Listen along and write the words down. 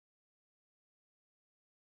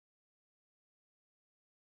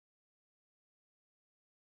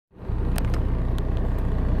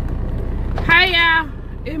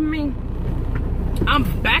It me.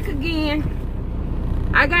 I'm back again.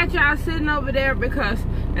 I got y'all sitting over there because,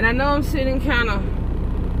 and I know I'm sitting kind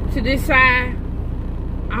of to this side.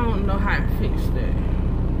 I don't know how to fix that.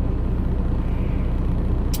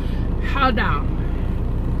 Hold on.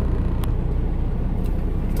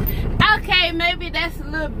 Okay, maybe that's a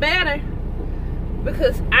little better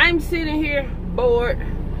because I'm sitting here bored.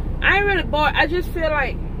 I ain't really bored. I just feel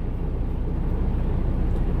like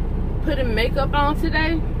putting makeup on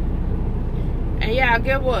today. And y'all,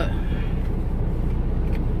 get what?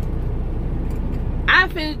 I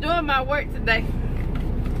finished doing my work today.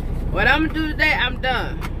 What I'm gonna do today, I'm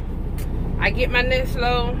done. I get my next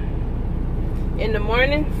load in the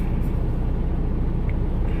morning.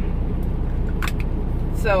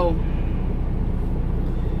 So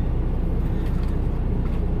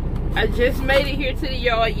I just made it here to the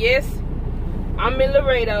yard. Yes, I'm in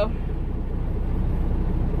Laredo.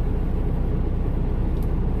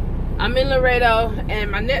 I'm in Laredo, and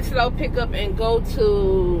my next load pick up and go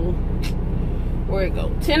to, where it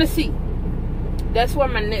go? Tennessee. That's where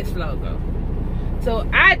my next load go. So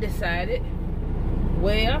I decided,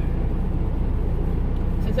 well,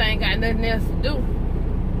 since I ain't got nothing else to do,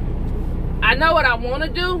 I know what I want to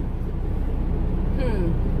do.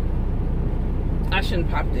 I shouldn't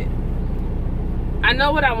pop that. I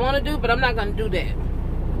know what I want to do, but I'm not going to do that.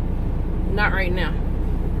 Not right now.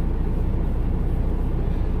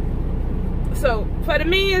 So, for the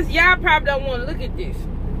minions, y'all probably don't want to look at this.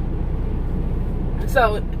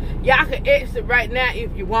 So, y'all can exit right now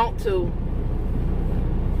if you want to.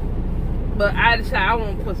 But I decided I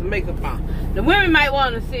want to put some makeup on. The women might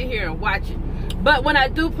want to sit here and watch it. But when I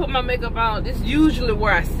do put my makeup on, this is usually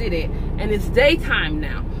where I sit at. And it's daytime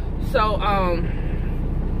now. So,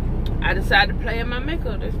 I decided to play in my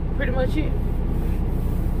makeup. That's pretty much it.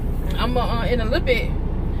 I'm in a little bit,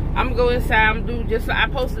 I'm gonna go inside. I'm gonna do just like I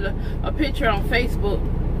posted a picture on Facebook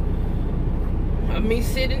of me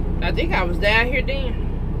sitting. I think I was down here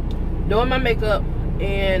then doing my makeup,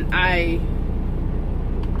 and I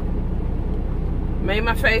made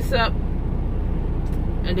my face up,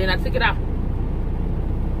 and then I took it out.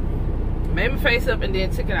 Made my face up and then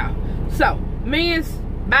took it out. So, minions,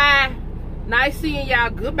 bye. Nice seeing y'all.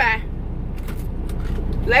 Goodbye.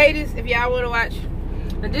 Ladies, if y'all want to watch.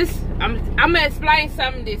 Now this, I'm going to explain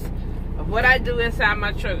some of this, of what I do inside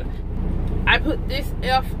my truck. I put this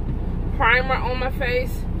e.l.f. primer on my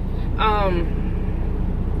face.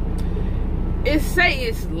 It say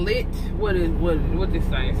it's lit. What this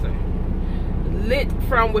thing say? Lit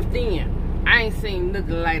from within. I ain't seen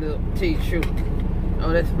nothing light up, to tell you the truth.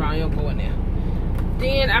 Oh, that's wrong. You'll go in there.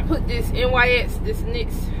 Then I put this NYX, this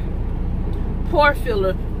NYX pore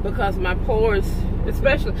filler, because my pores,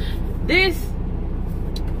 especially this,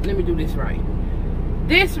 let me do this right.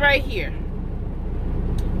 This right here,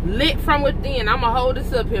 lit from within. I'm gonna hold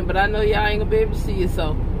this up here, but I know y'all ain't gonna be able to see it,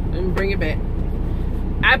 so let me bring it back.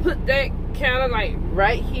 I put that kind of like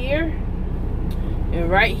right here, and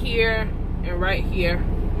right here, and right here,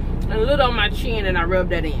 and a little on my chin, and I rubbed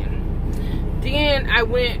that in. Then I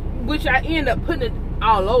went, which I ended up putting it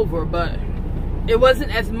all over, but it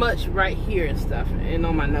wasn't as much right here and stuff, and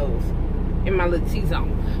on my nose, in my little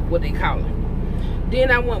T-zone, what they call it. Then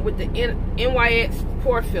I went with the NYX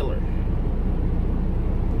pore filler.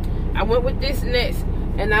 I went with this next,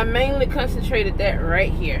 and I mainly concentrated that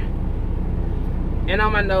right here, and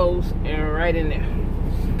on my nose, and right in there.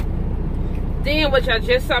 Then what y'all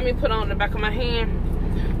just saw me put on the back of my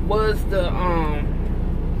hand was the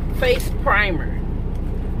face primer,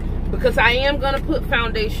 because I am gonna put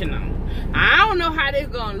foundation on. I don't know how they're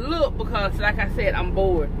gonna look because, like I said, I'm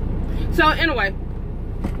bored. So anyway,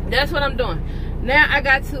 that's what I'm doing. Now I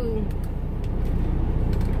got to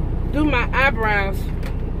do my eyebrows.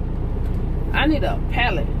 I need a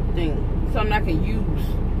palette thing, something I can use,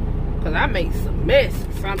 because I make some mess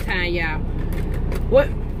sometimes, y'all. What?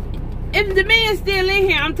 If the man's still in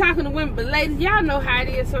here, I'm talking to women, but ladies, y'all know how it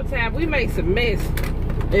is sometimes. We make some mess.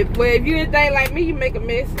 If you anything like me, you make a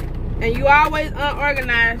mess. And you always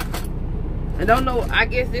unorganized. I don't know, I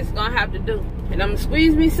guess this is gonna have to do. And I'm gonna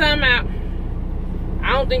squeeze me some out.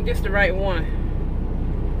 I don't think this is the right one,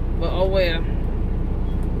 but oh well.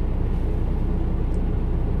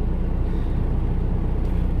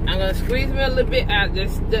 I'm gonna squeeze me a little bit out,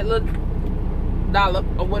 just that little dollop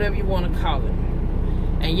or whatever you want to call it.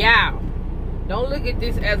 And y'all, don't look at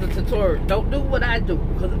this as a tutorial. Don't do what I do,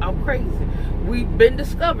 because I'm crazy. We've been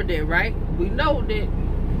discovered there, right? We know that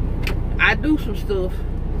I do some stuff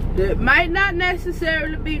that might not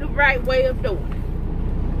necessarily be the right way of doing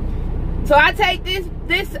it. So I take this,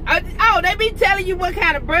 oh, they be telling you what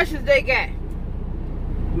kind of brushes they got.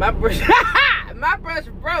 My brush, My brush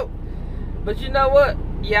broke. But you know what?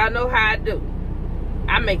 Y'all know how I do.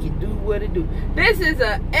 I make it do what it do. This is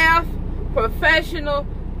a F professional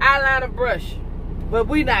eyeliner brush. But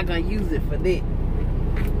we're not going to use it for that.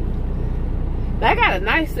 I got a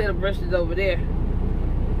nice set of brushes over there.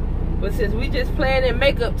 But since we just playing in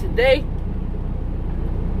makeup today,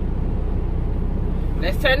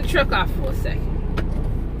 let's turn the truck off for a second.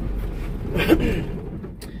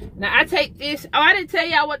 Now I take this. Oh, I didn't tell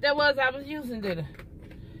y'all what that was I was using, did I?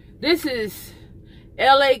 This is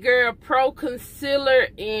LA Girl Pro Concealer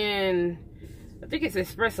in, I think it's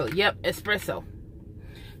espresso. Yep, espresso.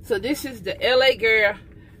 So this is the LA Girl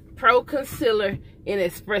Pro Concealer in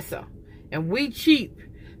espresso. And we cheap.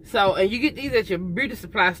 So, and you get these at your beauty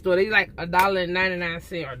supply store. They like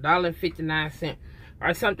 $1.99 or $1.59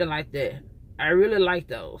 or something like that. I really like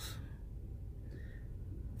those.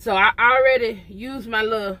 So I already use my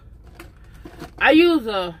little, I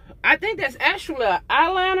think that's actually an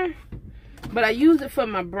eyeliner, but I use it for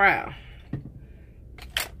my brow.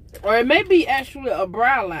 Or it may be actually a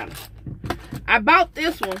brow liner. I bought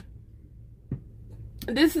this one.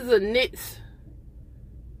 This is a NYX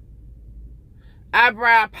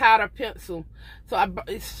eyebrow powder pencil. So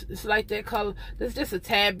it's like that color. It's just a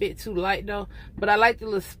tad bit too light though. But I like the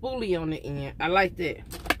little spoolie on the end. I like that.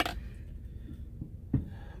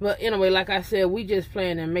 But anyway, like I said, we just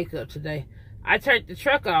playing in makeup today. I turned the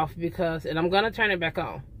truck off because, and I'm going to turn it back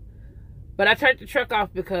on. But I turned the truck off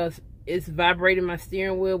because it's vibrating my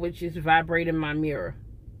steering wheel, which is vibrating my mirror.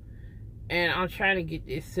 And I'm trying to get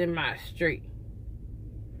this semi-straight.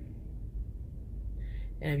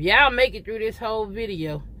 And if y'all make it through this whole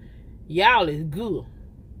video, y'all is good.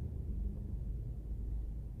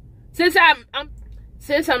 Since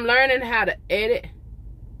I'm learning how to edit,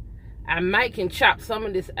 I might can chop some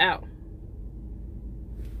of this out.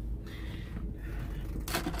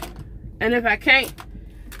 And if I can't,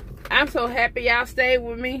 I'm so happy y'all stayed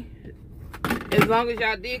with me as long as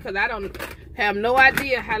y'all did, because I don't have no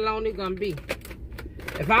idea how long it's gonna be.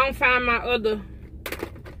 If I don't find my other,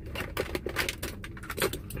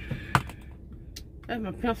 that's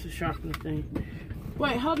my pencil sharpener thing.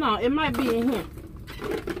 Wait, hold on, it might be in here.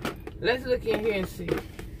 Let's look in here and see.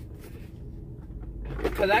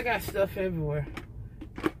 Because I got stuff everywhere.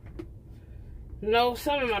 No,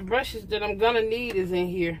 some of my brushes that I'm gonna need is in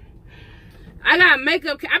here. I got a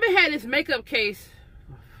makeup, I've been having this makeup case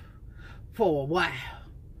for a while.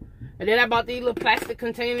 And then I bought these little plastic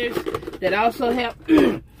containers that also have,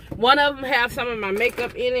 one of them have some of my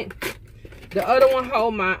makeup in it. The other one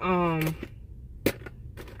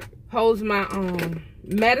holds my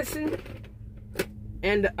medicine.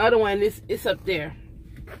 And the other one it's up there.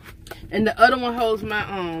 And the other one holds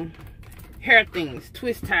my hair things,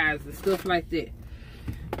 twist ties and stuff like that.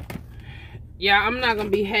 Yeah, I'm not gonna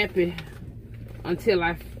be happy until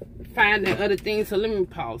I find the other things. So let me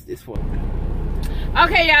pause this for you.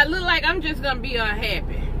 Okay, y'all, look like I'm just gonna be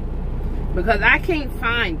unhappy because I can't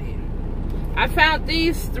find it. I found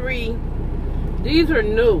these three. These are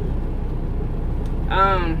new.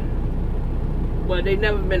 But they've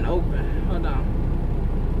never been open. Hold on.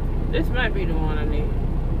 This might be the one I need.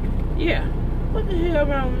 Yeah. What the hell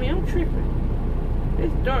wrong with me? I'm tripping.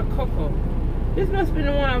 It's dark cocoa. This must be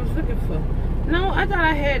the one I was looking for. No, I thought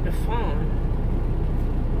I had the phone.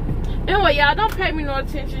 Anyway, y'all, don't pay me no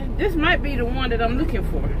attention. This might be the one that I'm looking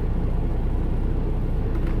for.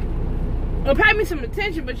 Well, pay me some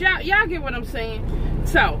attention, but y'all get what I'm saying.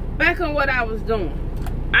 So, back on what I was doing.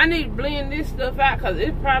 I need to blend this stuff out because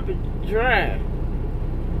it's probably dry.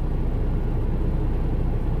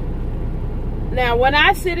 Now, when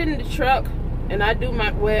I sit in the truck and I do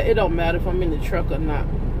my, well, it don't matter if I'm in the truck or not.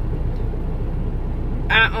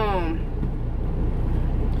 I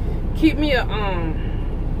keep me a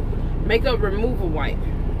makeup removal wipe.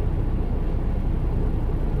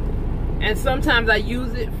 And sometimes I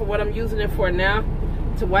use it for what I'm using it for now,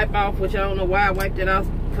 to wipe off, which I don't know why I wiped it off,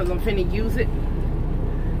 because I'm finna use it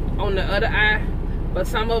on the other eye. But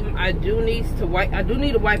some of them I do need to wipe. I do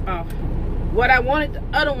need to wipe off. What I wanted the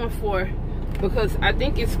other one for, because I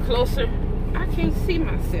think it's closer. I can't see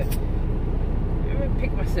myself. Let me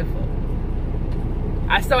pick myself up.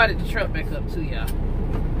 I started the truck back up too, y'all.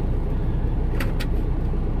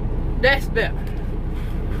 That's better.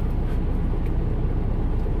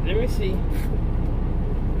 Let me see.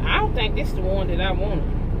 I don't think this is the one that I wanted.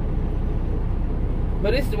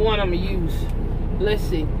 But it's the one I'm going to use. Let's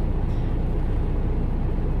see.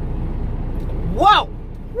 Whoa!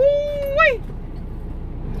 Woo-wee!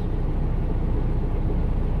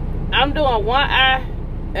 I'm doing one eye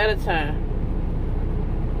at a time.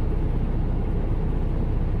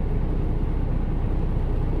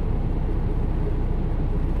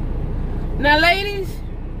 Now, ladies,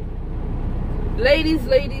 you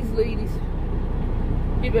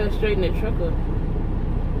better straighten that truck up.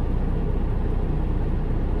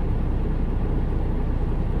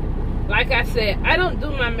 Like I said, I don't do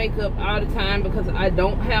my makeup all the time because I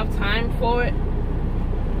don't have time for it.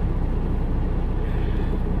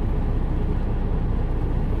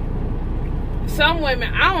 Some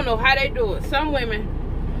women, I don't know how they do it. Some women,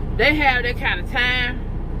 they have that kind of time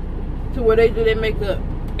to where they do their makeup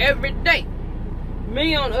every day.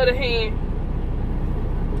 Me, on the other hand,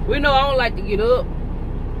 we know I don't like to get up.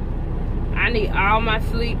 I need all my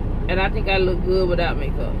sleep, and I think I look good without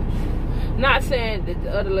makeup. Not saying that the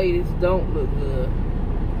other ladies don't look good.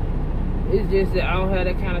 It's just that I don't have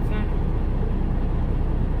that kind of time.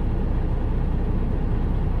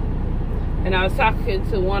 And I was talking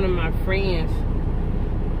to one of my friends,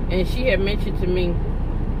 and she had mentioned to me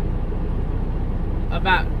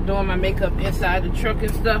about doing my makeup inside the truck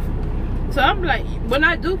and stuff. So I'm like, when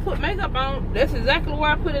I do put makeup on, that's exactly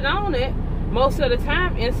where I put it on at most of the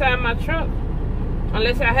time, inside my truck.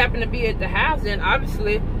 Unless I happen to be at the house, then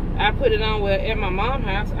obviously I put it on at my mom's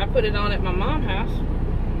house. I put it on at my mom's house.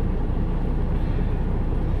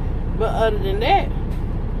 But other than that,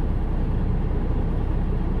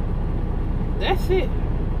 that's it.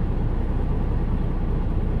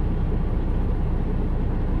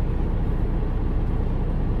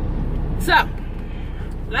 So,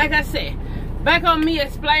 like I said, back on me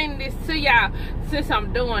explaining this to y'all since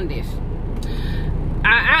I'm doing this.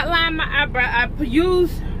 I outline my eyebrow.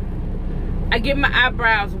 I get my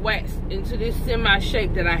eyebrows waxed into this semi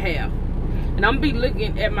shape that I have. And I'm be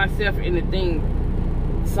looking at myself in the thing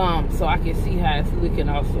some so I can see how it's looking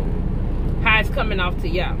also. How it's coming off to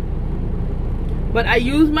y'all. But I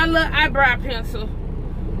use my little eyebrow pencil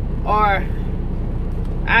or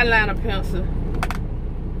eyeliner pencil.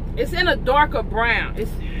 It's in a darker brown.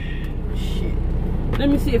 It's shit. Let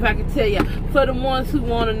me see if I can tell you. For the ones who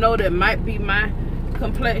want to know that might be my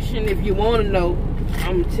complexion, if you want to know,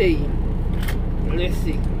 I'm gonna tell you. Let's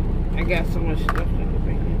see. I got so much stuff in the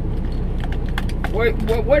bag. Where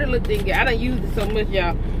the little thing get? I done used it so much,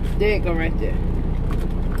 y'all. There it go right there.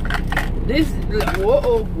 This,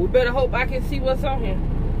 whoa, we better hope I can see what's on here.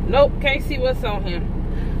 Nope, can't see what's on here.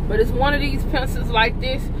 But it's one of these pencils like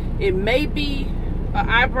this. It may be an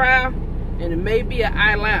eyebrow and it may be an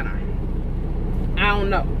eyeliner. I don't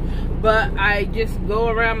know. But I just go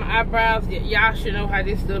around my eyebrows. Y'all should know how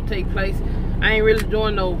this stuff take place. I ain't really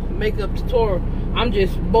doing no makeup tutorial. I'm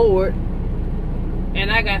just bored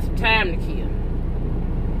and I got some time to kill.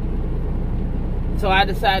 So I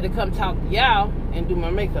decided to come talk to y'all and do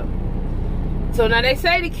my makeup. So now they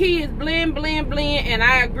say the key is blend, blend, blend, and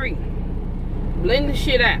I agree. Blend the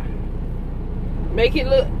shit out. Make it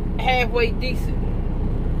look halfway decent.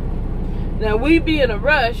 Now we be in a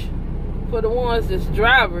rush, for the ones that's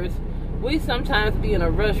drivers, we sometimes be in a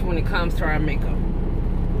rush when it comes to our makeup.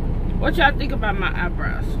 What y'all think about my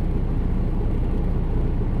eyebrows?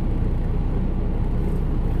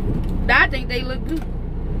 I think they look good.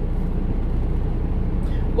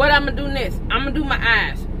 What I'm gonna do next? I'm gonna do my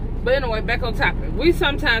eyes. But anyway, back on topic. We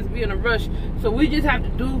sometimes be in a rush, so we just have to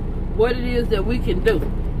do what it is that we can do.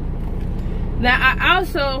 Now, I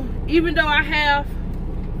also, even though I have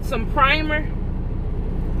some primer,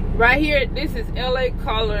 right here, this is LA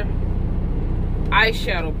Color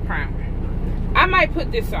eyeshadow primer. I might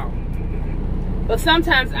put this on. But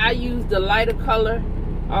sometimes I use the lighter color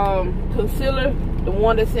concealer, the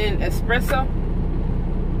one that's in Espresso.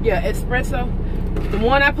 Yeah, Espresso. The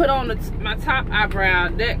one I put on my top eyebrow,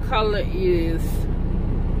 that color is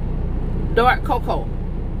dark cocoa.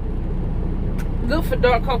 Look for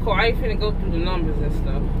dark cocoa. I ain't finna go through the numbers and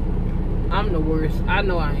stuff. I'm the worst. I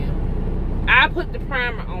know I am. I put the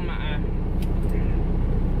primer on my eye.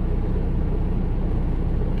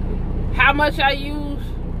 How much I use,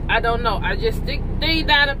 I don't know. I just stick things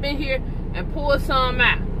down up in here and pull some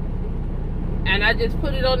out. And I just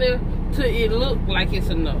put it on there till it look like it's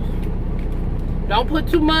enough. Don't put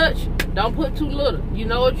too much, don't put too little. You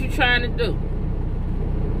know what you're trying to do.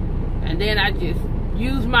 And then I just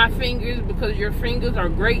use my fingers, because your fingers are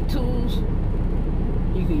great tools.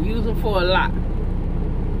 You can use them for a lot.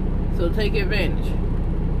 So take advantage.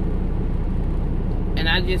 And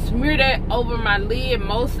I just smear that over my lid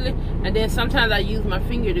mostly. And then sometimes I use my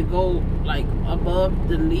finger to go like above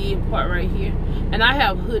the lid part right here. And I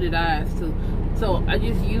have hooded eyes too. So I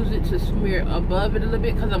just use it to smear above it a little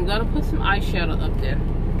bit, because I'm going to put some eyeshadow up there.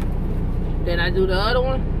 Then I do the other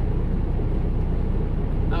one.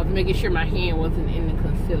 I was making sure my hand wasn't in the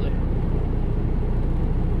concealer.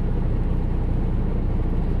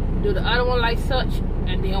 Do the other one like such.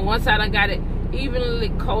 And then once I done got it evenly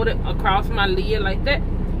coated across my lid like that.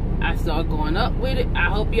 I start going up with it. I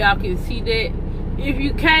hope y'all can see that. If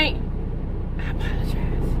you can't, I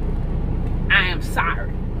apologize. I am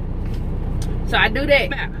sorry. So I do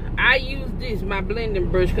that. I use this, my blending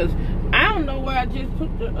brush, because I don't know where I just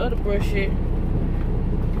put the other brush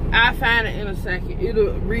in. I'll find it in a second.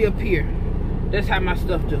 It'll reappear. That's how my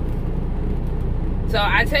stuff do. So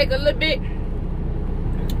I take a little bit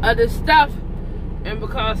of the stuff, and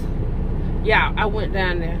because, yeah, I went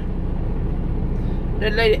down there.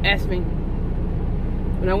 That lady asked me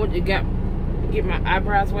when I went to get my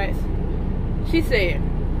eyebrows waxed. She said,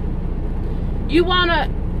 "You wanna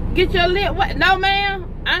get your lip wet?" No, ma'am.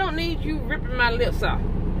 I don't need you ripping my lips off.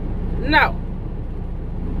 No.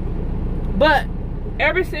 But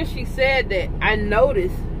ever since she said that, I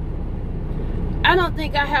noticed I don't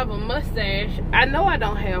think I have a mustache. I know I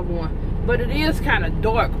don't have one, but it is kind of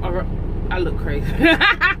dark. I look crazy.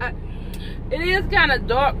 It is kind of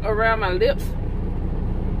dark around my lips.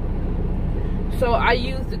 So I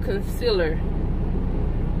use the concealer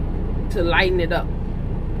to lighten it up.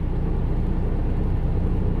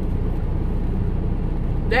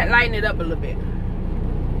 That lighten it up a little bit.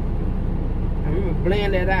 I'm gonna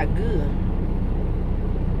blend that out good.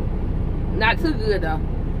 Not too good though,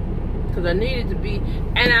 because I need it to be,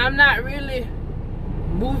 and I'm not really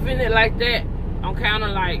moving it like that. I'm kind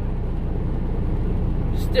of like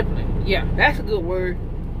stippling. Yeah, that's a good word.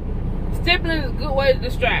 Stippling is a good way to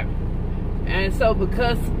describe it. And so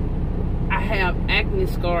because I have acne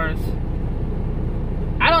scars,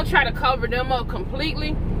 I don't try to cover them up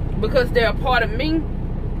completely because they're a part of me,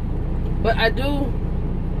 but I do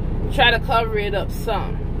try to cover it up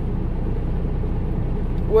some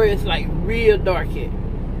where it's like real dark here.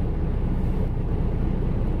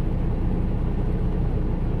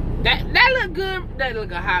 That look good. That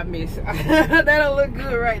look a hot mess. That don't look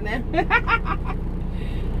good right now.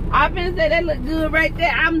 I've been saying that look good right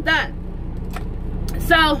there. I'm done.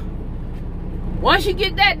 So once you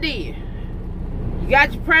get that did, you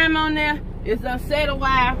got your primer on there. It's done set a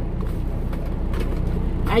while.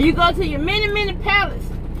 And you go to your many palettes.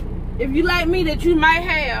 If you like me, that you might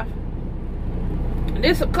have.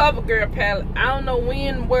 This is a CoverGirl palette. I don't know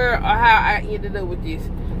when, where, or how I ended up with this.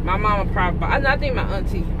 My mama probably, I think my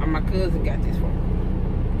auntie or my cousin got this one.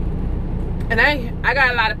 And I got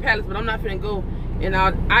a lot of palettes, but I'm not finna go in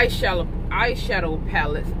all eyeshadow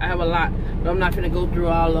palettes. I have a lot, but I'm not finna go through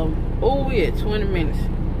all of them. Oh yeah, 20 minutes.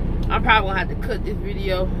 I'm probably gonna have to cut this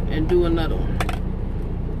video and do another one.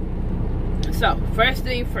 So, first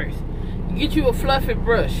thing first, you get you a fluffy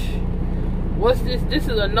brush. What's this? This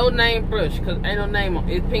is a no-name brush, because ain't no name on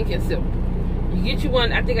it. It's pink and silver. You get you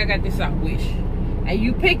one, I think I got this off Wish. And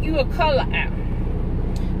you pick you a color out.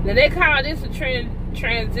 Now they call this a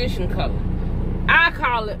transition color. I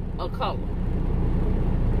call it a color.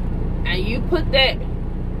 And you put that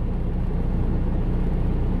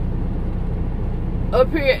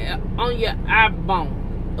up here on your eye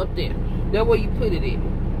bone. Up there. That's where you put it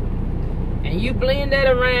in. And you blend that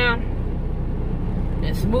around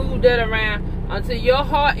and smooth that around until your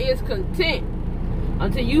heart is content.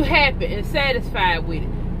 Until you happy and satisfied with it.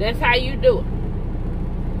 That's how you do it.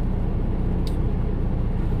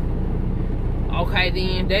 Okay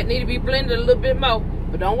then, that need to be blended a little bit more,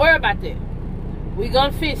 but don't worry about that. We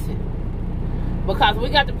gonna fix it because we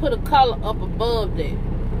got to put a color up above that.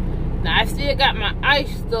 Now I still got my ice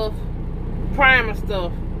stuff, primer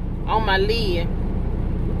stuff on my lid,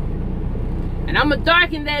 and I'm gonna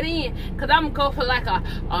darken that in because I'm gonna go for like a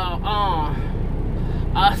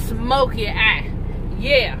smoky eye.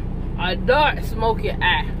 Yeah, a dark smoky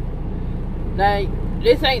eye. Now,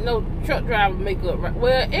 this ain't no truck driver makeup, right?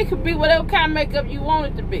 Well, it could be whatever kind of makeup you want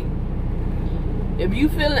it to be. If you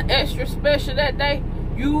feeling extra special that day,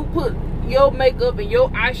 you put your makeup and your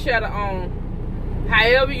eyeshadow on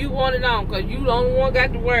however you want it on, because you the only one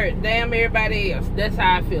got to wear it. Damn everybody else. That's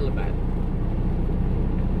how I feel about it.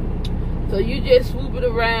 So you just swoop it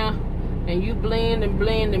around and you blend and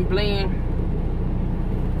blend and blend.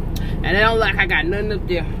 And I don't like I got nothing up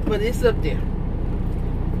there, but it's up there.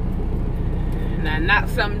 Now knock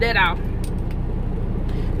some of that off.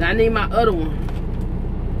 Now I need my other one.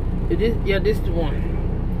 This is the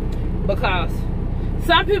one. Because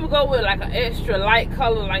some people go with like an extra light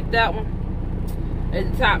color like that one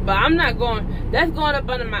at the top. But I'm not going, that's going up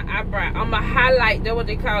under my eyebrow. I'm going to highlight, that's what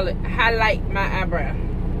they call it, highlight my eyebrow.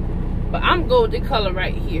 But I'm going with the color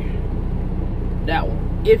right here. That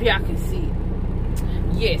one. If y'all can see it.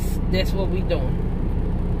 Yes, that's what we doing.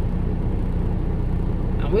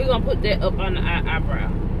 We're gonna put that up on the eyebrow.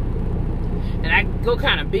 And I go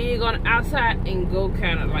kind of big on the outside and go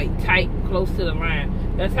kind of like tight, close to the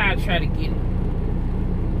line. That's how I try to get it.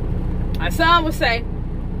 Some would say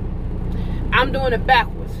I'm doing it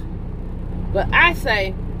backwards, but I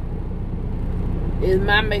say it's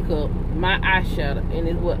my makeup, my eyeshadow, and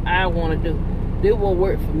it's what I want to do. This will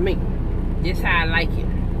work for me. This how I like it.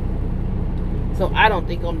 So I don't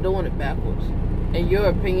think I'm doing it backwards. And your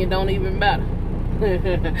opinion don't even matter.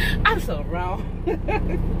 I'm so wrong.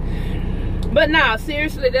 But nah,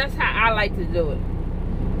 seriously, that's how I like to do it.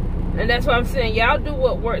 And that's what I'm saying. Y'all do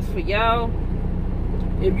what works for y'all.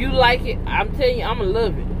 If you like it, I'm telling you, I'm going to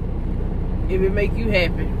love it. If it make you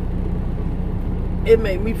happy, it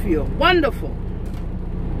make me feel wonderful.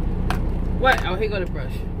 What? Oh, here go the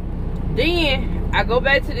brush. Then I go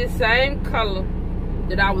back to this same color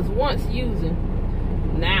that I was once using.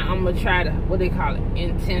 Now I'm gonna try to, what they call it,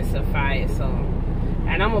 intensify it some.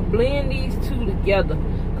 And I'm gonna blend these two together,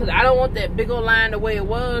 because I don't want that big old line the way it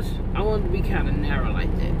was. I want it to be kind of narrow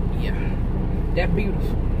like that. Yeah, that's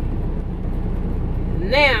beautiful.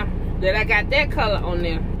 Now that I got that color on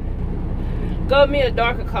there, go with me a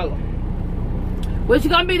darker color, which is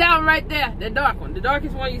gonna be that one right there, the dark one, the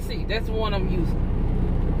darkest one you see. That's the one I'm using.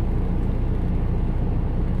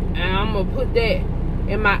 And I'm gonna put that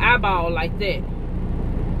in my eyeball like that,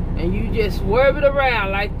 and you just swerve it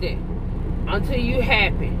around like that until you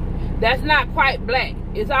happy. That's not quite black,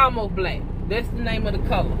 it's almost black. That's the name of the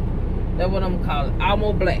color. That's what I'm gonna call it,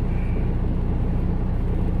 almost black.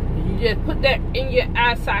 You just put that in your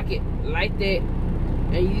eye socket like that,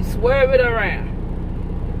 and you swerve it around,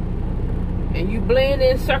 and you blend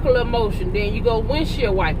in circular motion. Then you go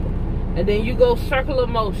windshield wiper, and then you go circular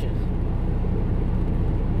motions.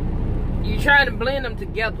 You trying to blend them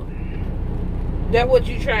together. That's what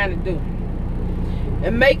you trying to do,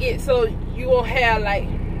 and make it so you won't have like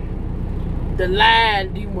the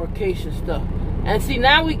line demarcation stuff. And see,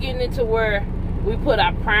 now we getting into where we put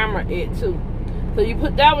our primer at too. So you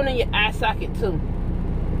put that one in your eye socket too.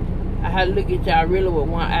 I had to look at y'all really with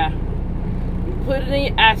one eye. You put it in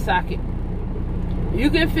your eye socket. You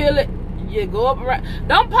can feel it. You go up around.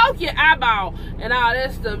 Don't poke your eyeball and all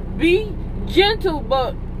that stuff. Be gentle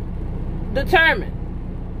but determined.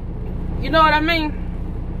 You know what I mean?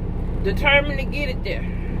 Determined to get it there.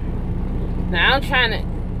 Now I'm trying to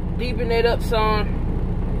deepen it up some,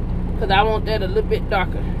 because I want that a little bit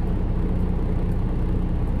darker.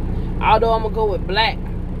 Although I'm gonna go with black,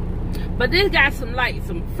 but this got some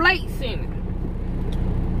some flakes in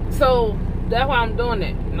it. So that's why I'm doing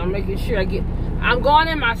that. And I'm making sure I'm going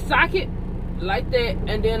in my socket like that,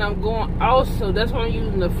 and then I'm going also, that's why I'm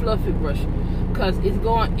using the fluffy brush, because it's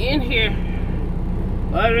going in here.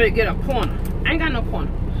 I already get a pointer. I ain't got no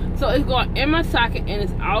pointer. So it's going in my socket, and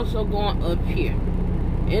it's also going up here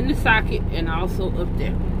in the socket, and also up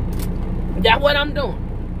there. That's what I'm doing.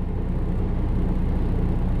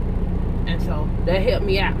 And so that helped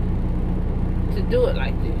me out to do it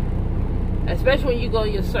like that, especially when you go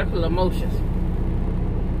in your circular motions.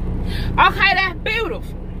 Okay, that's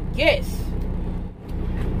beautiful. Yes.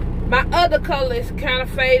 My other color is kind of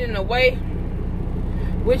fading away,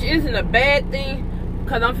 which isn't a bad thing,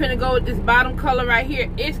 because I'm finna go with this bottom color right here.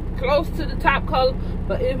 It's close to the top color,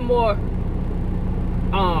 but it's more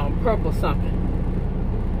purple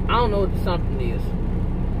something. I don't know what the something is,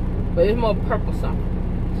 but it's more purple something.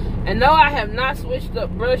 And no, I have not switched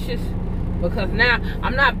up brushes, because now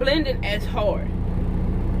I'm not blending as hard.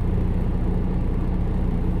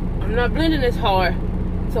 I'm not blending as hard,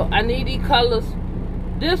 so I need these colors.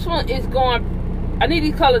 This one is going, I need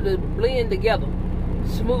these colors to blend together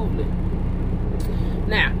smoothly.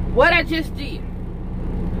 Now, what I just did,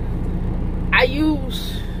 I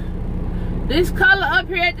use this color up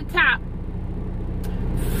here at the top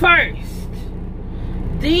first.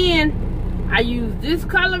 Then I use this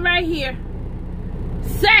color right here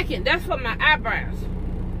second. That's for my eyebrows.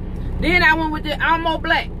 Then I went with the Almost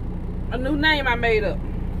Black, a new name I made up,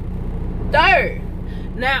 third.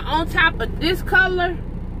 Now on top of this color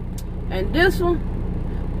and this one,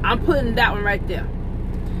 I'm putting that one right there.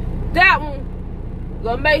 That one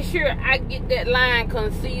gonna make sure I get that line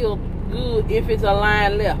concealed good if it's a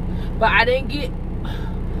line left. But I didn't get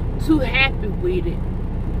too happy with it.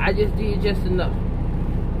 I just did just enough.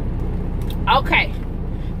 Okay,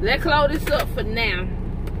 let's close this up for now.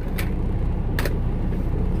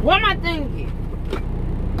 What am I thinking?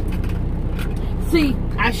 See,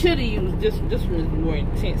 I should have used this. This one is more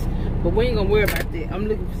intense, but we ain't gonna worry about that. I'm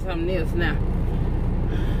looking for something else now.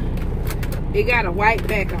 It got a white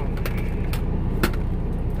back on.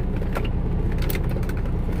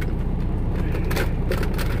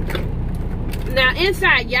 Now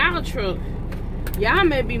inside y'all truck, y'all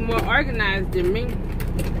may be more organized than me.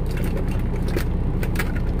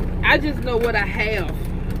 I just know what I have,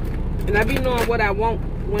 and I be knowing what I want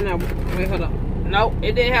when I wait, hold up. No,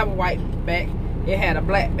 it didn't have a white back. It had a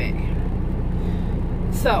black back.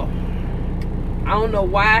 So I don't know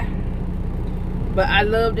why, but I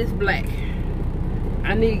love this black.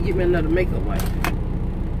 I need to get me another makeup wipe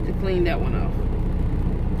to clean that one off.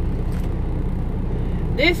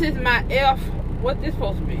 This is my e.l.f. What this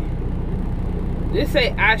supposed to be? This say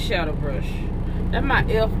eyeshadow brush. That's my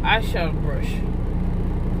e.l.f. eyeshadow brush.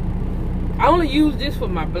 I only use this for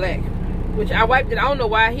my black, which I wiped it. I don't know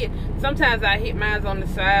why I hit. Sometimes I hit mine on the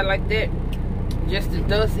side like that, just to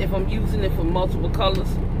dust if I'm using it for multiple colors.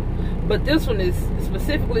 But this one is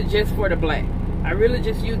specifically just for the black. I really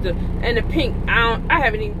just used the, and the pink. I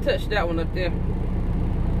haven't even touched that one up there.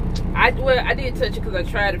 I did touch it because I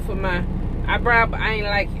tried it for my eyebrow, but I ain't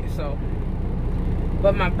like it. So,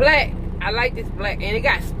 but my black, I like this black, and it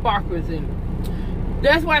got sparkles in it.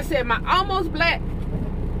 That's why I said my almost black,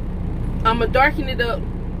 I'm gonna darken it up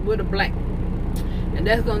with a black, and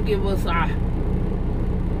that's gonna give us our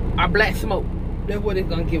black smoke. That's what it's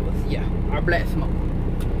gonna give us. Yeah, our black smoke.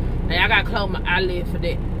 And I gotta close my eyelid for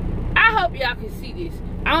that. I hope y'all can see this.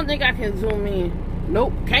 I don't think I can zoom in.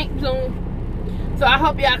 Nope, can't zoom. So I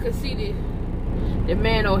hope y'all can see this. The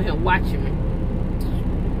man over here watching me.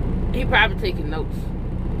 He probably taking notes.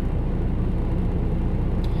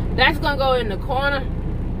 That's gonna go in the corner.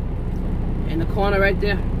 In the corner right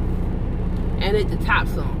there. And at the top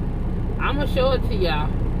some. I'm gonna show it to y'all.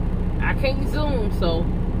 I can't zoom, so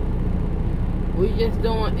we just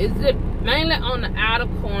doing, is it mainly on the outer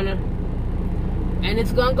corner. And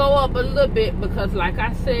it's gonna go up a little bit because, like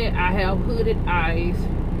I said, I have hooded eyes.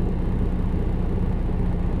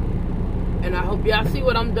 And I hope y'all see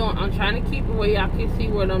what I'm doing. I'm trying to keep it where y'all can see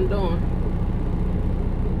what I'm doing.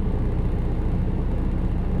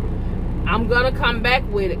 I'm gonna come back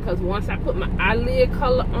with it because once I put my eyelid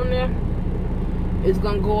color on there, it's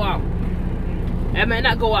gonna go out. It may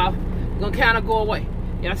not go out. It's gonna kind of go away.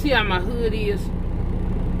 Y'all see how my hood is?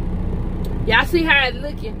 Y'all see how it's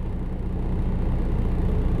looking?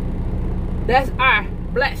 That's our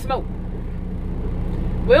black smoke.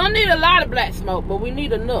 We don't need a lot of black smoke, but we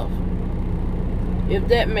need enough. If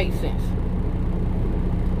that makes sense.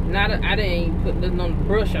 Now I didn't even put this on the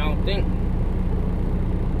brush, I don't think.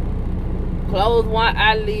 Close one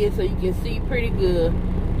eyelid so you can see pretty good.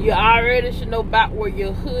 You already should know about where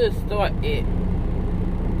your hood start at.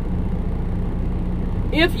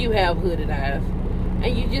 If you have hooded eyes.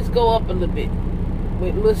 And you just go up a little bit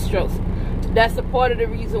with little strokes. That's a part of the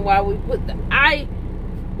reason why we put the eye,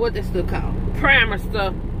 what this still called, primer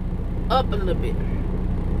stuff, up a little bit.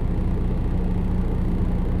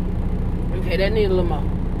 Okay, that needs a little more.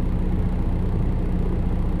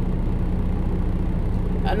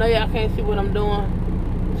 I know y'all can't see what I'm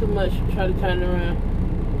doing too much. Try to turn it around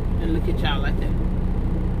and look at y'all like that.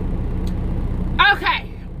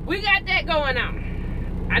 Okay, we got that going on.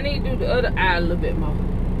 I need to do the other eye a little bit more.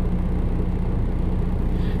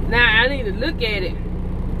 Now I need to look at it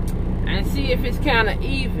and see if it's kind of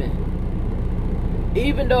even.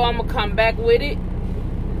 Even though I'm gonna come back with it,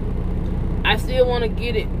 I still want to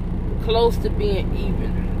get it close to being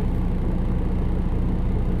even.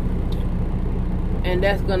 And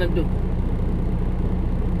that's gonna do.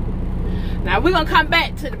 Now we're gonna come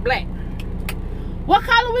back to the black. What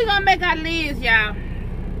color we gonna make our lids, y'all?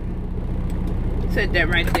 Set that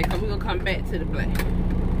right there, because we're gonna come back to the black.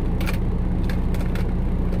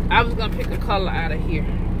 I was gonna pick a color out of here.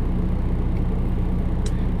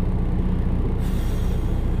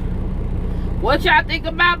 What y'all think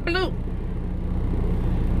about blue?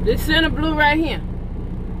 This center blue right here.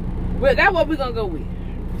 Well, that's what we're gonna go with.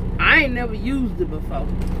 I ain't never used it before.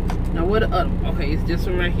 Now what the other? Okay, it's this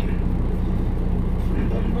one right here.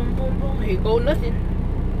 Boom, boom, boom, boom. Here go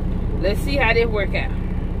nothing. Let's see how this work out.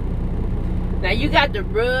 Now you got to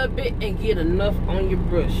rub it and get enough on your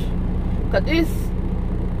brush. Cause this,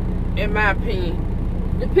 in my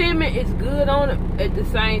opinion, the pigment is good on it. At the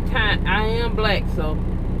same time, I am black, so,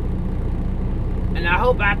 and I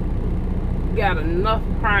hope I got enough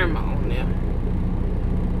primer on there.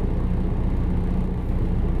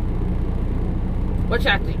 What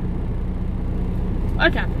y'all think?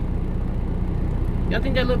 What y'all think? Y'all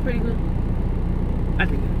think that look pretty good? I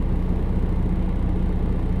think.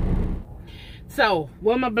 So,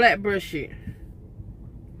 where my black brush at?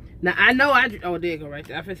 Now I know oh, there you go right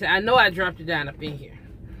there. I know I dropped it down up in here.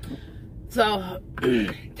 So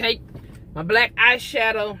take my black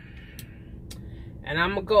eyeshadow and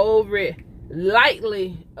I'm gonna go over it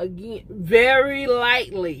lightly again, very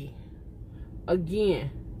lightly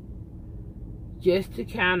again, just to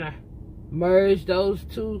kind of merge those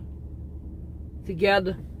two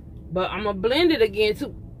together. But I'm gonna blend it again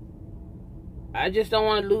too. I just don't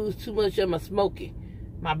want to lose too much of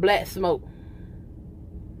my black smoke.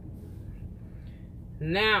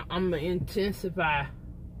 Now I'm going to intensify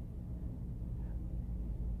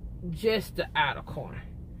just the outer corner.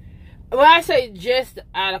 When I say just the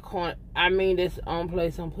outer corner, I mean this the only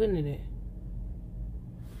place I'm putting it in.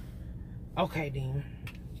 Okay, then.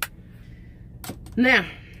 Now,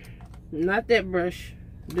 not that brush.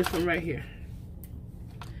 This one right here.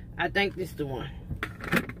 I think this is the one.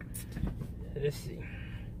 Let's see.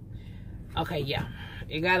 Okay, yeah.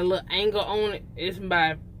 It got a little angle on it. It's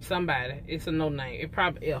by somebody. It's a no name. It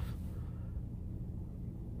probably F.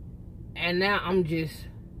 And now I'm just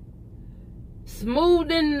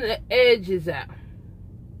smoothing the edges out.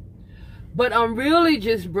 But I'm really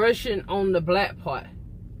just brushing on the black part.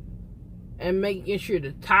 And making sure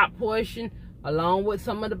the top portion, along with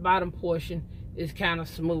some of the bottom portion, is kind of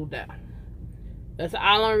smoothed out. That's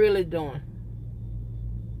all I'm really doing.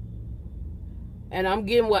 And I'm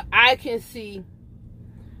getting what I can see,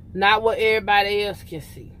 not what everybody else can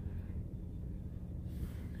see.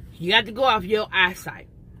 You got to go off your eyesight.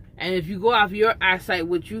 And if you go off your eyesight,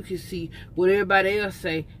 what you can see, what everybody else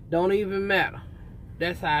say, don't even matter.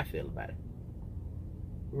 That's how I feel about it.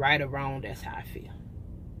 Right or wrong, that's how I feel.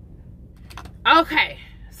 Okay,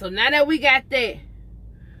 so now that we got that,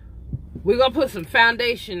 we're going to put some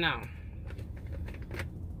foundation on.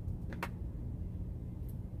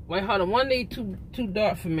 Wait, hold on. One need too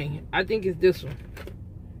dark for me. I think it's this one.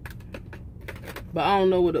 But I don't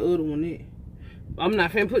know what the other one is. I'm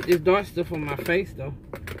not finna put this dark stuff on my face, though.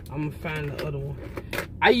 I'm going to find the other one.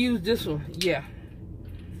 I use this one. Yeah.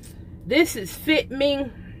 This is Fit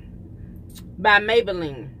Me by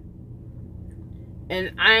Maybelline.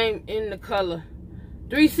 And I'm in the color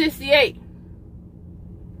 368.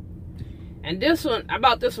 And this one, I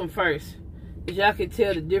bought this one first. Because y'all can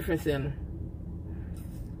tell the difference in them.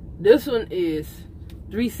 This one is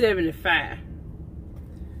 375.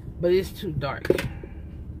 But it's too dark.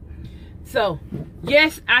 So,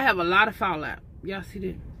 yes, I have a lot of fallout. Y'all see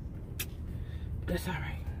that? That's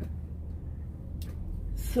alright.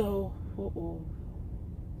 So,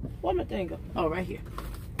 what my thing go? Oh, right here.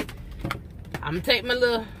 I'm going to take my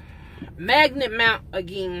little magnet mount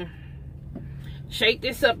again. Shake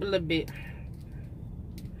this up a little bit.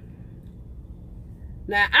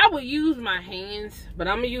 Now, I will use my hands, but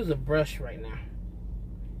I'm going to use a brush right now.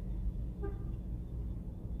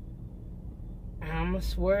 I'm going to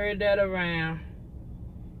swirl that around.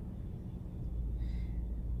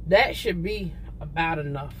 That should be about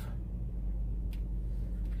enough.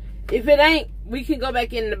 If it ain't, we can go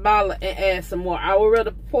back in the bottle and add some more. I would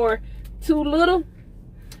rather pour too little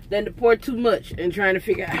than to pour too much and trying to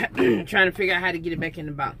figure out how to get it back in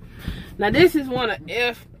the bottle. Now this is one of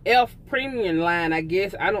Elf premium line, I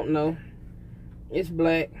guess. I don't know. It's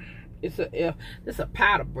black. It's a Elf. It's a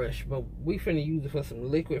powder brush, but we finna use it for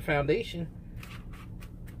some liquid foundation.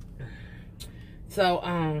 So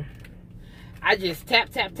I just tap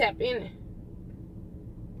in it.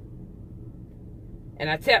 And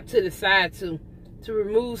I tap to the side to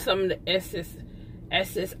remove some of the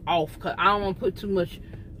excess off, because I don't want to put too much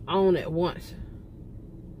on at once.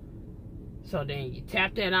 So then you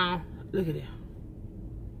tap that on. Look at that.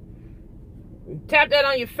 You tap that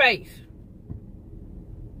on your face.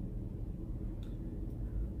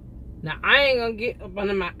 Now I ain't gonna get up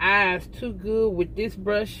under my eyes too good with this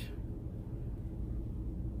brush.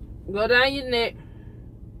 Go down your neck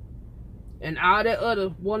and all that other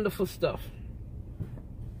wonderful stuff.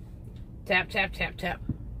 Tap, tap, tap, tap.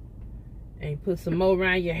 And you put some more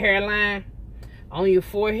around your hairline, on your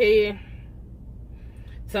forehead.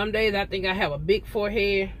 Some days I think I have a big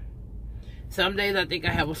forehead. Some days I think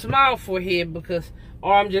I have a small forehead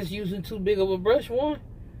or I'm just using too big of a brush, one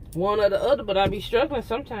or the other, but I be struggling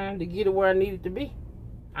sometimes to get it where I need it to be.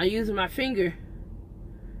 I'm using my finger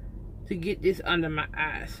to get this under my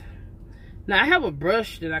eyes. Now I have a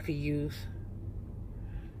brush that I could use.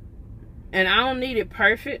 And I don't need it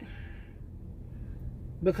perfect,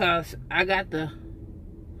 because I got to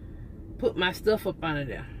put my stuff up under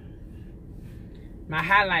there. My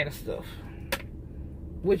highlighter stuff,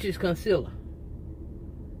 which is concealer.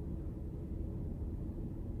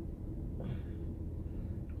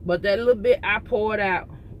 But that little bit I poured out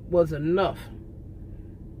was enough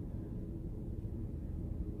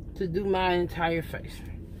to do my entire face.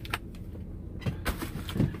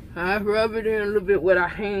 I rub it in a little bit with our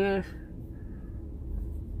hands.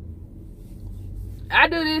 I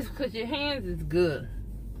do this because your hands is good.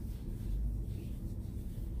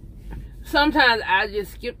 Sometimes I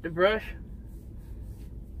just skip the brush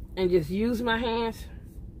and just use my hands.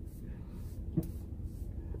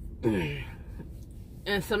 And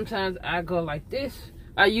And sometimes I go like this.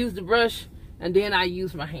 I use the brush and then I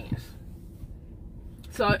use my hands.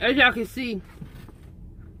 So as y'all can see,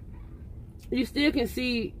 you still can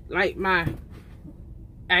see like my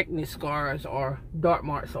acne scars or dark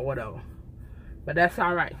marks or whatever. But that's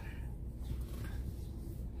alright.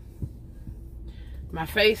 My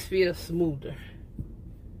face feels smoother.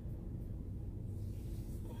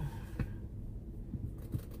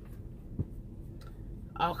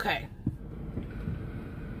 Okay.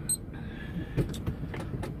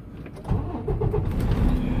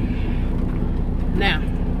 Now,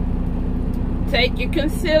 take your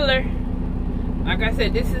concealer. Like I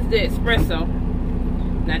said, this is the espresso.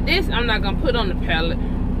 Now this I'm not gonna put on the palette,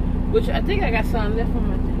 which I think I got some left on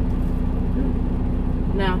my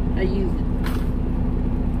thing. Now I use it.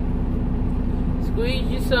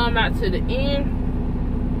 Squeeze your some out to the end.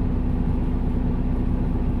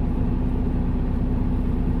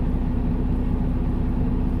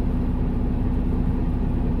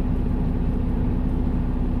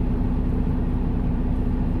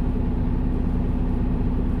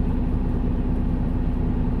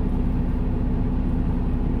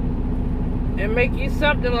 And make you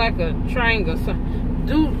something like a triangle. So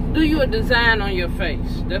do you a design on your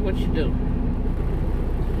face. That's what you do.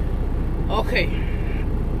 Okay.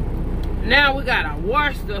 Now we got our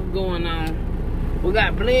wash stuff going on. We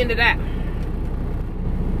got blend it out.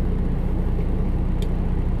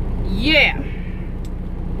 Yeah.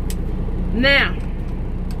 Now.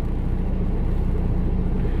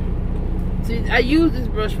 See, I use this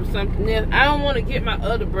brush for something else. I don't want to get my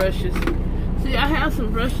other brushes. See, I have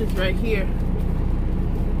some brushes right here.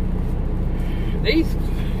 These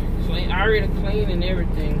clean, already clean and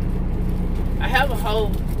everything. I have a whole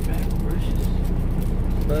bag of brushes,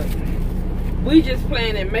 but we just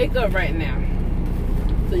playing in makeup right now.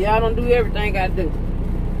 So y'all don't do everything I do.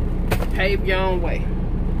 Pave your own way.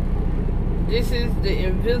 This is the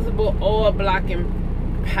Invisible Oil Blocking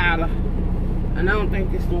Powder, and I don't think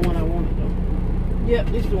this is the one I wanted though. Yep,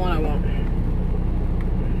 this is the one I want.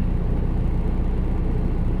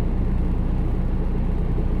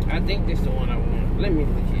 I think this is the one I want. Let me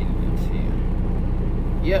look at it and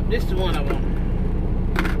see. Yep, this is the one I want.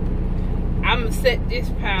 I'm gonna set this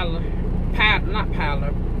powder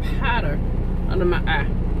under my eye.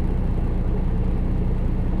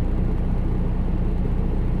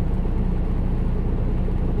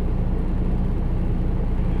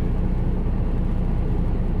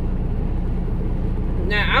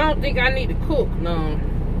 Now I don't think I need to cook, no.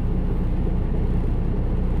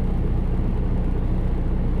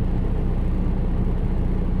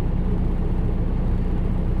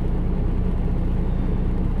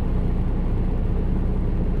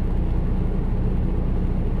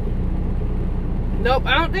 Nope,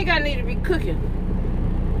 I don't think I need to be cooking.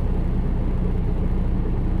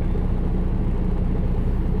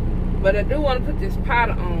 But I do want to put this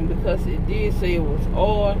powder on because it did say it was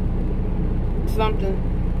oil something.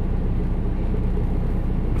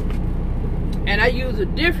 And I use a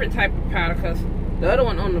different type of powder because the other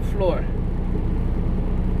one on the floor.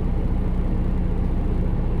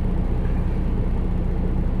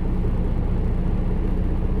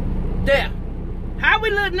 There. How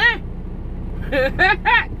we look now?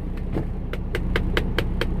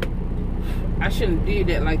 I shouldn't have did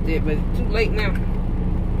that like that, but it's too late now.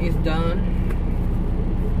 It's done.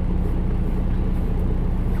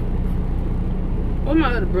 Where's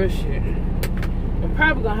my other brush here? I'm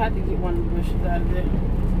probably gonna have to get one of the brushes out of there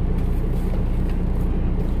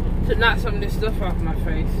to knock some of this stuff off my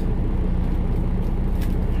face.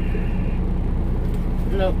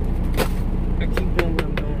 Nope. I keep doing what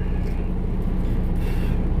I'm doing.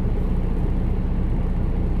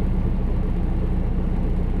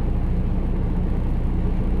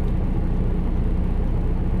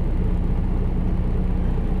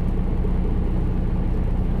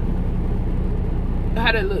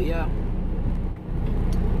 How that look, y'all?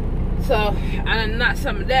 So I done knocked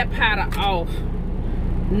some of that powder off.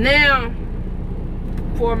 Now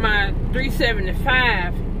for my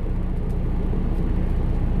 375,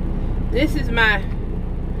 this is my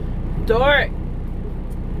dark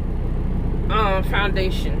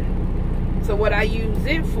foundation. So what I use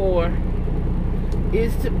it for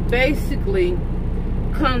is to basically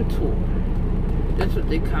contour. That's what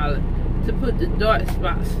they call it. To put the dark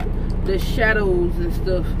spots, the shadows and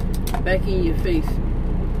stuff back in your face.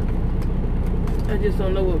 I just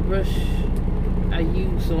don't know what brush I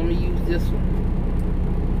use, so I'm gonna use this one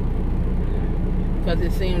because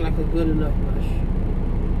it seemed like a good enough brush.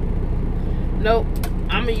 Nope,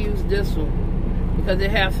 I'm gonna use this one because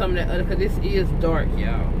it has some of that other, because this is dark,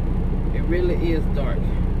 y'all. It really is dark.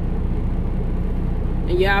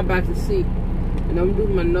 And y'all about to see. And I'm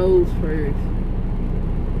doing my nose first.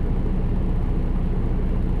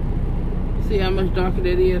 See how much darker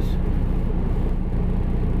that is?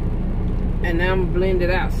 And now I'm blend it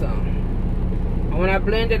out some. And when I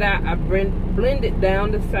blend it out, I blend it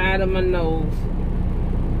down the side of my nose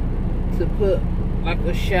to put like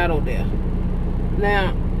a shadow there.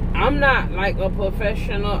 Now, I'm not like a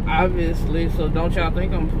professional, obviously, so don't y'all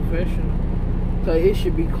think I'm professional. So it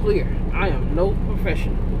should be clear. I am no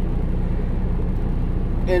professional.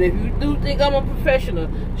 And if you do think I'm a professional,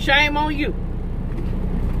 shame on you.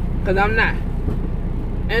 Because I'm not.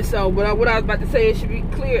 And so, what I was about to say, it should be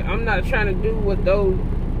clear. I'm not trying to do what those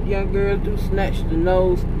young girls do, snatch the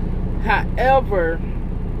nose. However,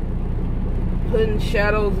 putting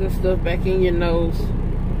shadows and stuff back in your nose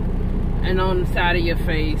and on the side of your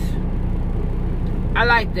face, I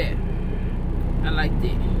like that. I like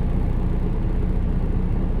that.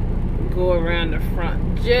 Go around the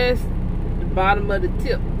front, just the bottom of the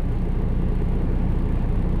tip.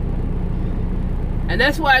 And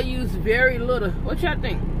that's why I use very little. What y'all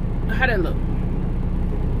think? How that look?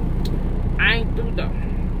 I ain't through though.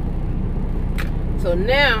 So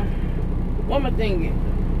now, what am I thinking?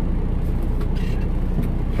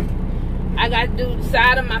 I gotta do the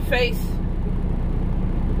side of my face.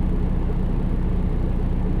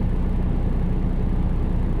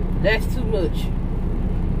 That's too much.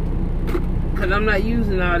 Cause I'm not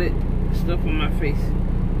using all that stuff on my face.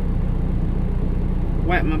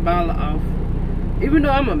 Wipe my bottle off. Even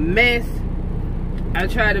though I'm a mess, I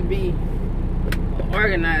try to be an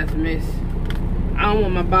organized mess. I don't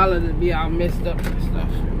want my bottle to be all messed up and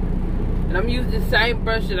stuff. And I'm using the same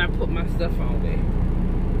brush that I put my stuff on there.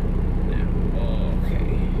 Now, okay.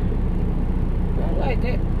 I don't like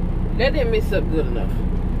that. That didn't mix up good enough.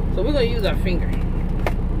 So we're gonna use our finger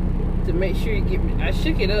to make sure you get. I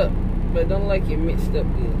shook it up, but don't like it mixed up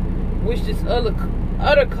good. Which this other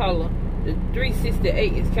color, the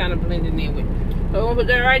 368, is kind of blending in with. So I'm gonna put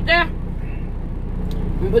that right there.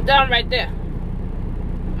 I'm gonna put that right there.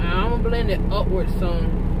 I'm gonna blend it upward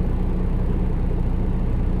some.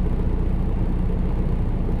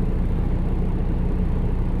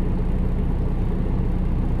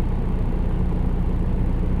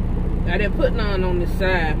 I didn't put none on this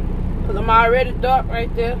side because I'm already dark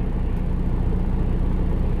right there.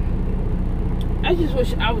 I just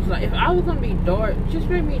wish I was like, if I was gonna be dark, just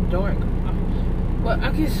make me dark. But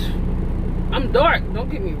I guess I'm dark, don't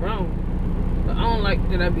get me wrong. But I don't like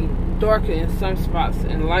that I be darker in some spots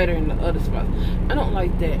and lighter in the other spots. I don't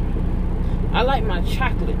like that. I like my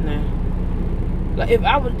chocolate now. Like if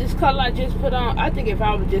I was this color I just put on, I think if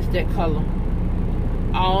I was just that color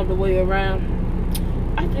all the way around,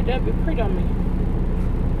 I think that'd be pretty on me.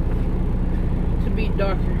 To be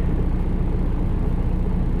darker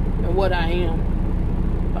than what I am.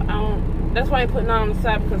 But I don't, that's why I put it on the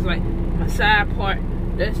side, because like my side part,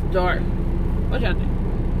 that's dark. What y'all think?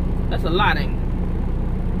 That's a lot, ain't it?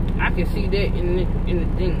 I can see that in the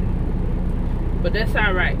thing. But that's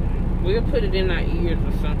alright. We'll put it in our ears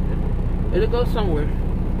or something. It'll go somewhere.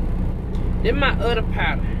 Then my other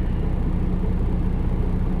powder.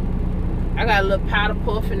 I got a little powder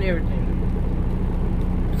puff and everything.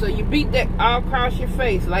 So you beat that all across your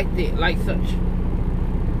face like that, like such.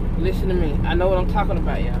 Listen to me. I know what I'm talking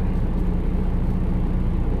about, y'all.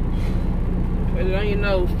 Put it on your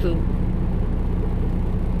nose too.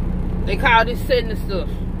 They call this setting the stuff.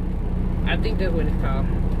 I think that's what it's called.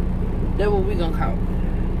 That's what we gonna call it.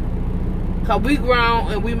 Cause we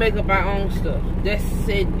grown and we make up our own stuff. That's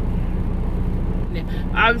setting it.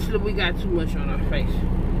 Obviously we got too much on our face.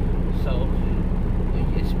 So we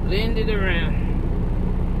just blend it around.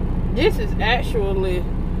 This is actually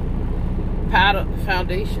powder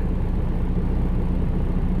foundation.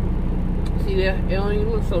 See that? It don't even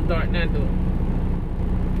look so dark now, do it?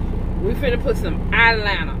 We finna put some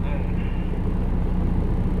eyeliner on.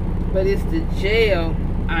 But it's the gel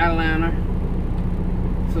eyeliner.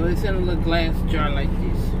 So it's in a little glass jar like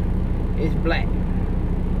this. It's black.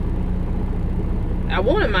 I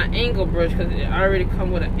wanted my angle brush because it already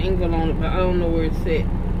come with an angle on it, but I don't know where it's at.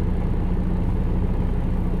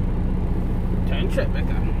 Turn the truck back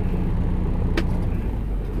on.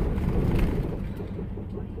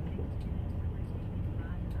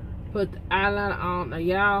 Put the eyeliner on. Now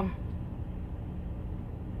y'all,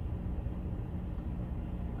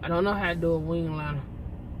 I don't know how to do a wing liner.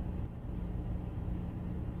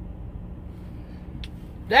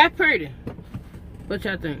 That pretty. What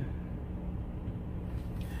y'all think?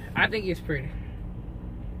 I think it's pretty.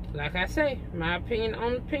 Like I say, my opinion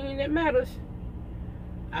on the opinion that matters.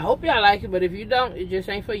 I hope y'all like it, but if you don't, it just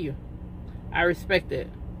ain't for you. I respect that.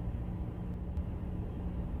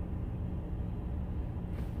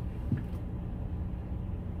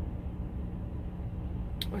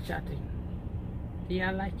 y'all think? Do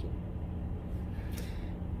y'all like it?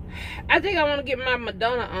 I think I want to get my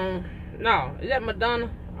Madonna on. No, is that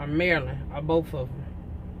Madonna or Marilyn? Or both of them?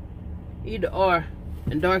 Either or.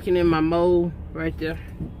 And darken in my mold right there.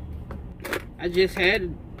 I just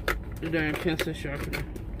had the darn pencil sharpener.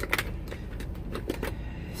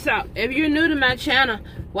 So, if you're new to my channel,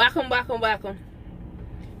 welcome, welcome, welcome.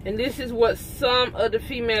 And this is what some of the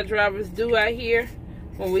female drivers do out here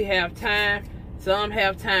when we have time. Some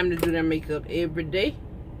have time to do their makeup every day.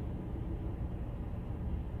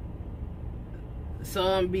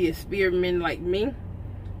 Some be experimenting like me.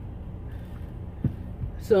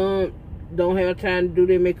 Some don't have time to do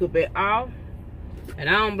their makeup at all. And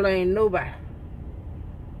I don't blame nobody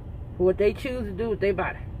for what they choose to do with their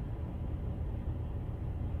body.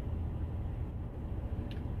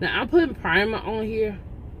 Now I'm putting primer on here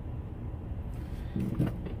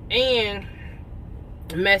and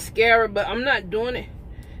mascara, but I'm not doing it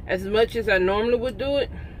as much as I normally would do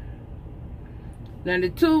it. Now the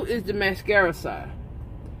two is the mascara side,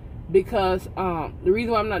 because the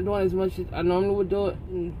reason why I'm not doing as much as I normally would do it,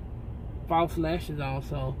 false lashes on,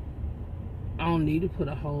 so I don't need to put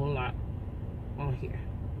a whole lot on here.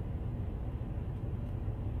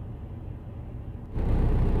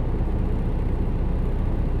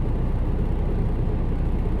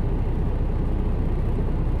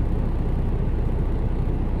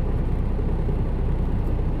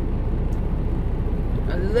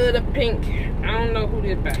 A little pink. I don't know who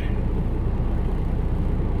this by.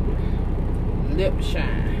 Lip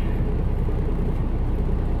shine.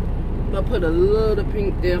 I'll put a little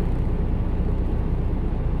pink there.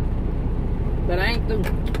 But I ain't through.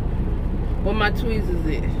 What my tweezers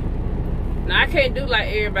is. Now I can't do like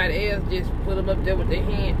everybody else, just put them up there with their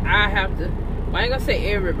hand. I have to, well, I ain't gonna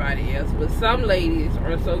say everybody else, but some ladies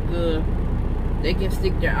are so good, they can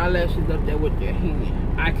stick their eyelashes up there with their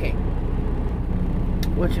hand. I can't.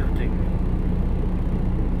 What y'all think?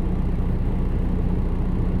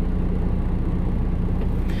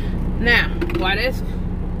 Now, while that's,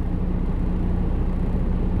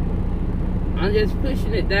 I'm just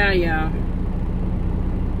pushing it down, y'all.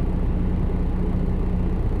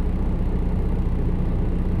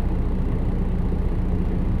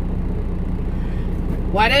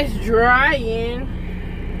 While that's drying,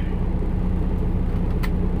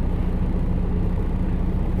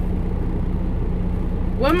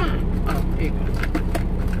 what am I? Oh, here you go.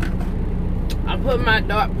 I put my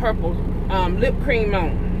dark purple lip cream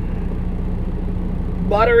on.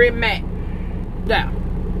 Buttery matte. Now,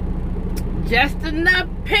 just enough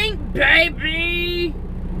pink, baby.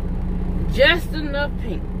 Just enough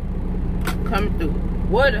pink. Come through.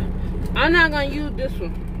 What? I'm not gonna use this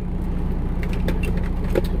one.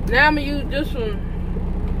 Now I'm gonna use this one.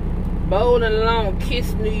 Bold and Long,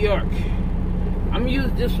 Kiss New York. I'm gonna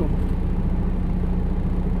use this one.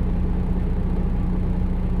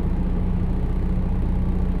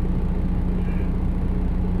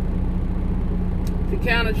 To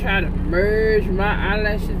kind of try to merge my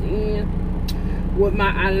eyelashes in with my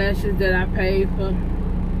eyelashes that I paid for.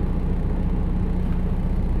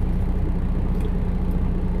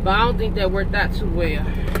 But I don't think that worked out too well.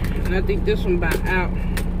 And I think this one about out.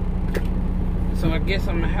 So I guess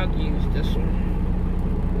I'm gonna have to use this one.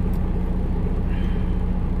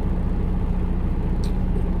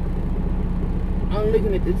 I'm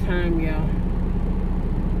looking at the time, y'all.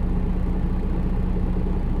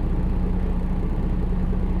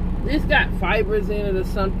 This got fibers in it or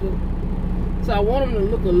something. So I want them to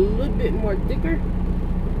look a little bit more thicker.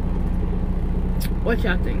 What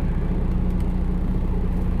y'all think?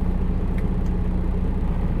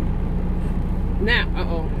 Now,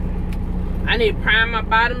 I need to prime my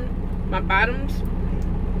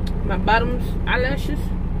bottoms eyelashes.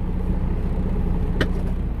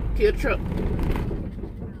 Kill truck.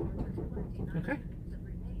 Okay.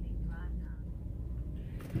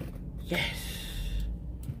 Yes.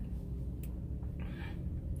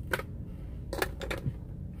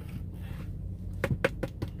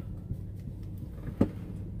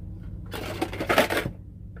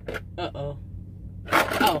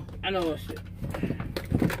 Oh, I know what's it.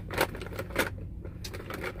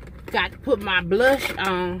 Got to put my blush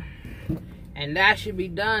on, and that should be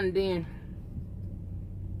done then.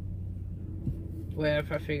 Well,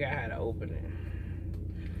 if I figure out how to open it.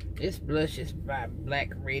 This blush is by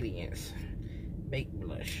Black Radiance Baked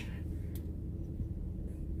Blush.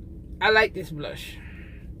 I like this blush.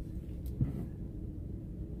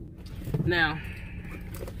 Now,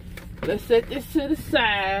 let's set this to the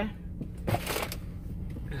side.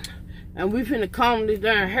 And we finna comb this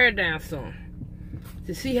darn hair down some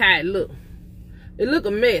to see how it look. It look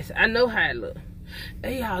a mess. I know how it look.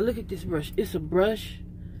 Hey, y'all, look at this brush. It's a brush,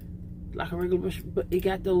 like a regular brush, but it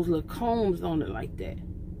got those little combs on it like that.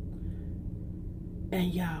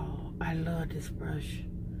 And y'all, I love this brush.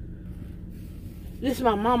 This is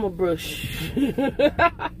my mama brush.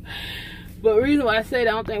 But the reason why I say that,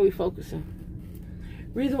 I don't think we focusing.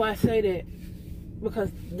 Reason why I say that,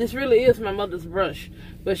 because this really is my mother's brush,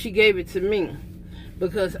 but she gave it to me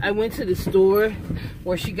because I went to the store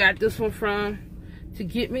where she got this one from to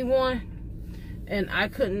get me one, and I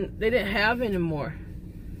couldn't, they didn't have anymore.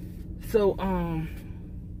 So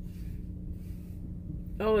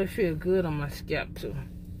oh, it feels good on my scalp too.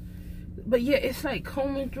 But yeah, it's like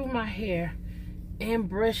combing through my hair and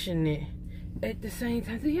brushing it at the same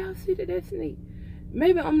time. So y'all see that? That's neat.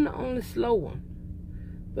 Maybe I'm the only slow one.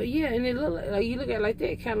 But yeah, and it look like you look at it like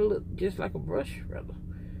that, it kind of look just like a brush, rather.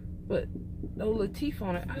 But those little teeth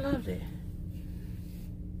on it, I love that.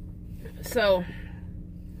 So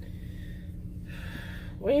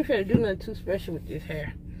we ain't finna do nothing too special with this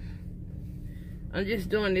hair. I'm just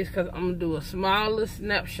doing this because I'm gonna do a smaller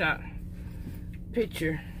snapshot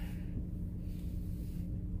picture.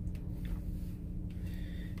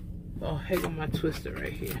 Oh, here go my twister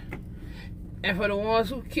right here. And for the ones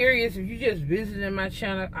who curious, if you just visited my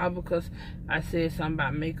channel, all because I said something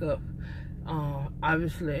about makeup,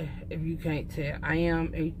 obviously, if you can't tell, I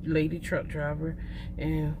am a lady truck driver,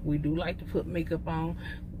 and we do like to put makeup on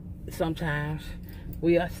sometimes.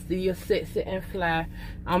 We are still sexy and fly.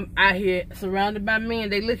 I'm out here surrounded by men.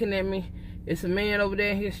 They looking at me. It's a man over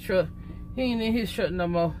there in his truck. He ain't in his truck no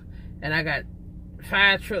more. And I got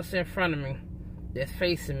 5 trucks in front of me that's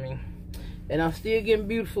facing me. And I'm still getting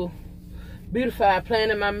beautified,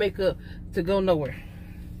 planning my makeup to go nowhere.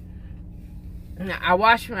 Now, I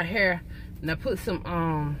wash my hair and I put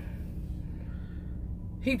some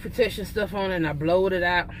heat protection stuff on it and I blowed it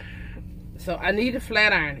out. So I need to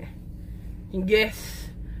flat iron it. And yes,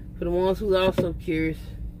 for the ones who are also curious,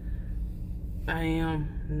 I am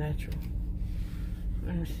natural.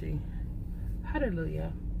 Let me see. How that look,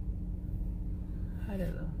 y'all? How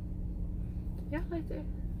that look? Y'all like that?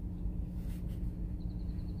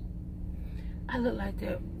 I look like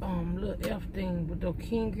that little elf thing with those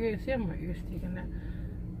king grills. See, my ear sticking out.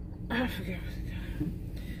 I forget what's it called.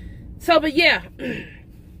 So, but yeah,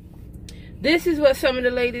 this is what some of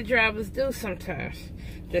the lady drivers do sometimes.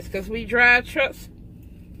 Just because we drive trucks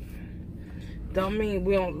don't mean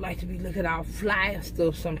we don't like to be looking all fly and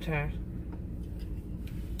stuff sometimes.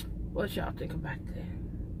 What y'all think about that?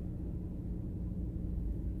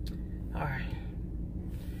 Alright.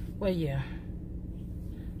 Well, yeah.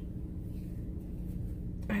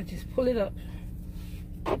 I just pull it up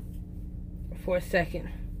for a second.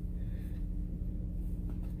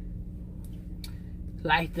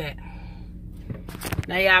 Like that.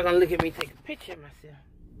 Now y'all gonna look at me take a picture of myself.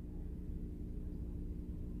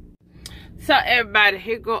 So everybody,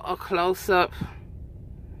 here go a close-up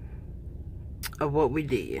of what we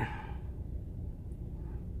did.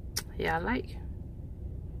 Y'all like?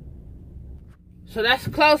 So that's a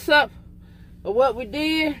close-up of what we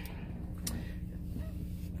did.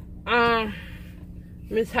 Let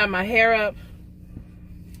me tie my hair up.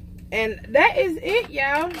 And that is it,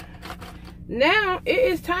 y'all. Now it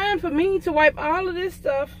is time for me to wipe all of this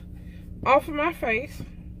stuff off of my face,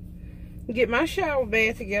 get my shower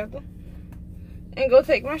bag together, and go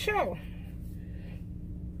take my shower.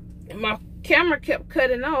 My camera kept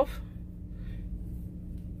cutting off,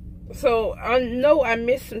 so I know I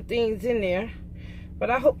missed some things in there, but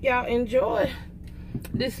I hope y'all enjoy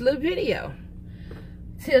this little video.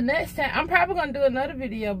 Till next time, I'm probably gonna do another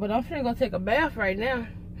video, but I'm finna go take a bath right now.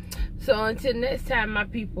 So until next time, my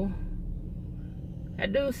people.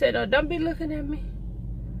 That dude said, oh, don't be looking at me.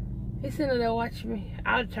 He's sitting there watching me.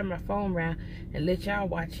 I'll turn my phone around and let y'all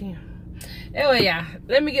watch him. Anyway, y'all,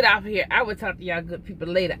 let me get off of here. I will talk to y'all good people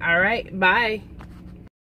later. All right, bye.